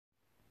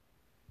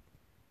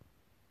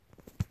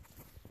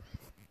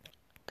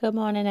Good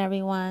morning,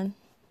 everyone.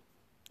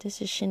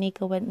 This is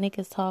Shanika with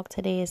Nika's Talk.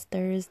 Today is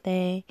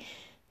Thursday,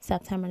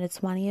 September the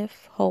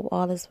 20th. Hope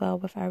all is well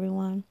with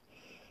everyone.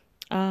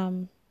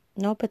 No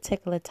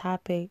particular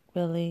topic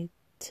really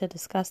to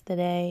discuss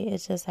today.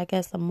 It's just, I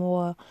guess, some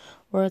more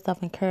words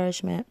of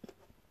encouragement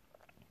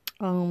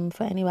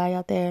for anybody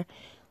out there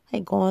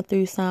like going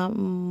through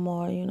something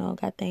or,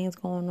 got things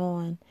going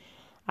on.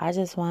 I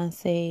just want to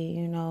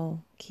say,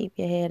 keep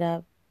your head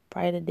up.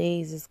 Brighter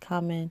days is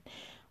coming.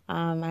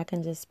 I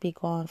can just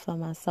speak on for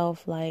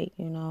myself,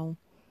 time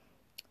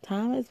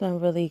has been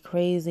really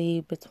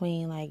crazy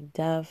between like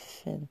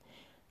death and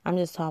I'm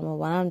just talking about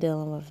what I'm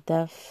dealing with,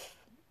 death,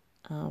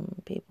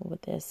 people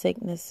with their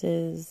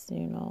sicknesses,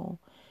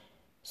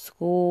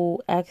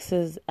 school,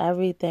 exes,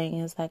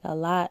 everything. It's like a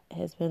lot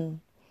has been,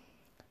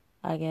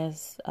 I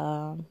guess,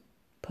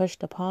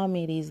 pushed upon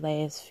me these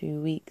last few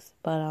weeks.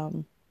 But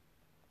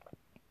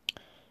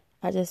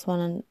I just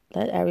want to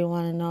let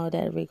everyone know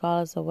that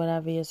regardless of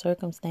whatever your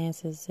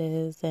circumstances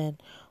is and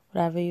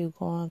whatever you're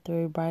going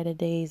through, brighter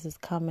days is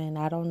coming.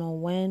 I don't know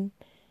when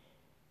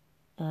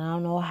and I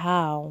don't know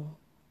how,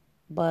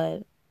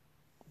 but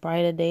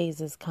brighter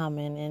days is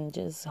coming, and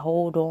just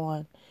hold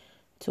on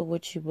to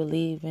what you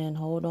believe in.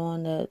 Hold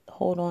on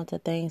to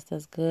things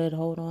that's good.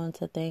 Hold on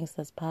to things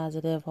that's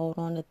positive. Hold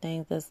on to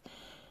things that's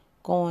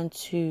going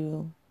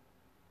to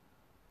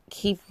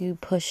keep you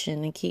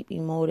pushing and keep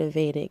you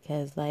motivated,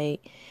 because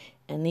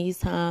in these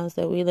times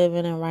that we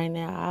living in right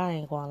now, I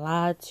ain't gonna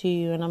lie to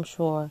you, and I'm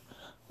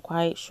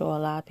quite sure a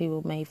lot of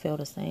people may feel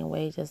the same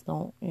way, just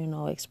don't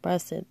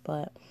express it.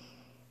 But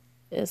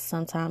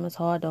sometimes it's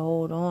hard to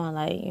hold on,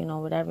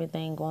 with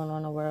everything going on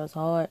in the world. It's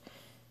hard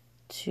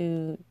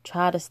to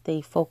try to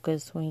stay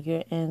focused when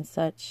you're in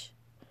such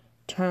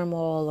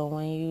turmoil, or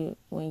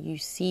when you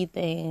see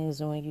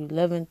things, when you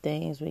live in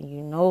things, when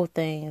you know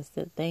things,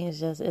 that things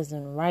just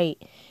isn't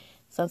right.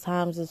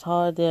 Sometimes it's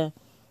hard to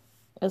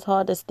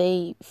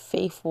stay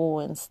faithful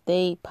and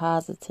stay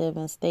positive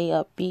and stay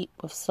upbeat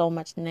with so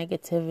much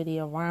negativity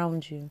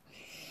around you.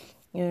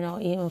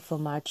 Even for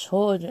my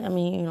children,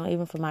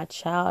 even for my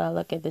child, I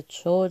look at the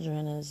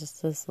children and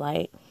it's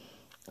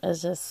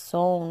just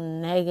so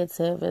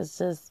negative. It's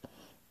just,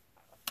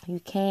 you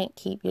can't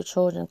keep your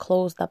children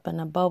closed up in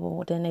a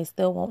bubble, then they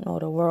still won't know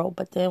the world.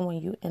 But then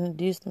when you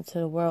introduce them to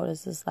the world,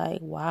 it's just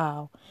like,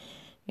 wow.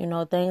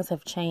 Things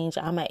have changed.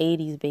 I'm an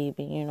 80s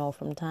baby,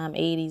 from time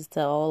 80s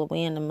to all the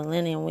way in the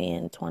millennium, we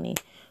in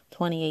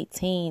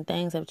 2018,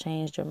 things have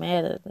changed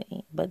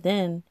dramatically. But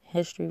then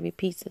history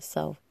repeats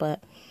itself.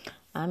 But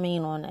on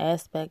the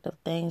aspect of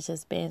things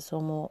just being so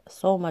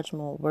much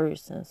more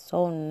worse and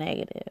so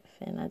negative.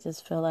 And I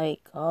just feel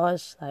like,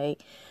 gosh, I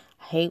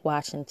hate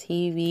watching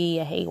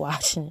TV. I hate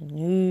watching the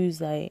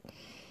news.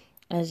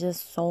 It's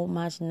just so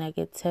much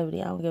negativity.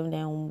 I don't give a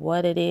damn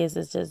what it is.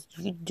 It's just,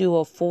 you do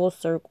a full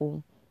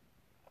circle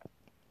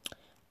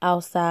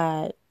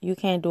outside, you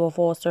can't do a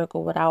full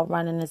circle without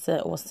running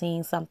into or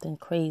seeing something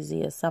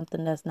crazy or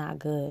something that's not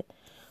good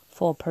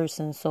for a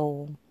person's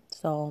soul.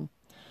 So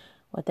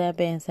with that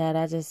being said,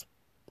 I just,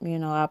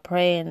 I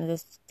pray and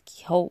just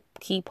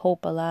keep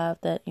hope alive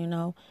that,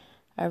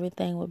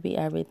 everything will be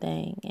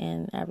everything,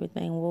 and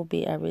everything will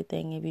be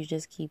everything if you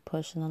just keep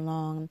pushing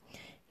along.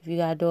 If you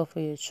got to do it for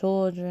your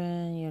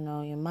children,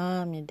 your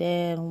mom, your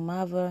dad,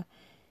 whomever,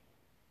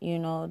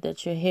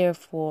 that you're here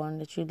for and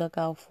that you look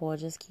out for,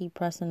 just keep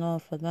pressing on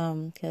for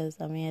them, because,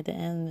 at the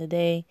end of the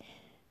day,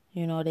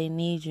 they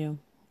need you.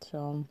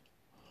 So,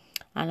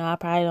 I know I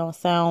probably don't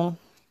sound,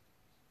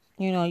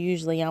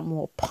 usually I'm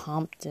more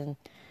pumped and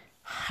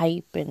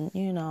hype and,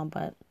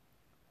 but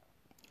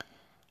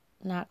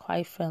not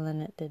quite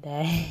feeling it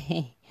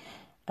today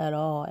at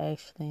all,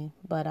 actually.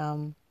 But,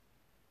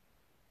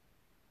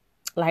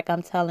 like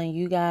I'm telling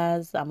you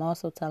guys, I'm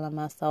also telling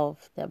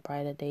myself that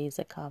brighter days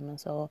are coming.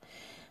 So,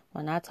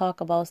 when I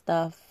talk about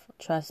stuff,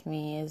 trust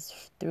me,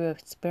 it's through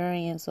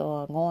experience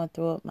or going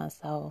through it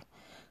myself.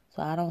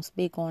 So I don't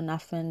speak on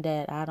nothing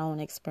that I don't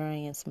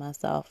experience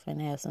myself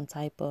and have some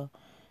type of,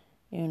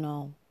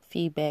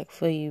 feedback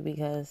for you,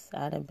 because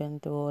I'd have been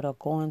through it or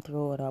going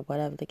through it or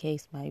whatever the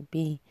case might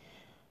be.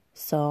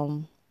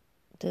 So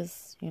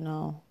just,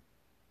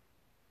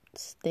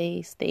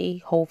 stay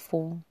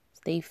hopeful,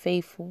 stay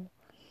faithful,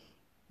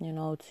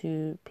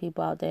 to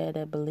people out there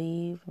that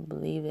believe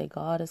that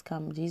God is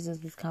coming, Jesus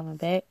is coming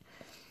back.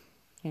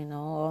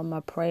 All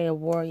my prayer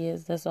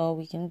warriors, that's all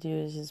we can do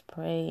is just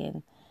pray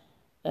and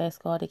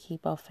ask God to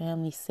keep our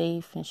family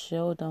safe and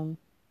shield them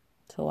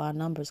till our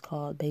numbers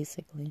called,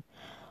 basically.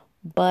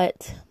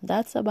 But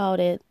that's about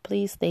it.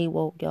 Please stay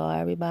woke, y'all.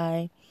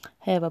 Everybody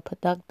have a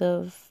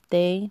productive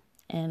day.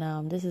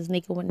 And this is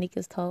Nika with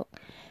Nika's Talk.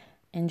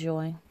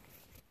 Enjoy.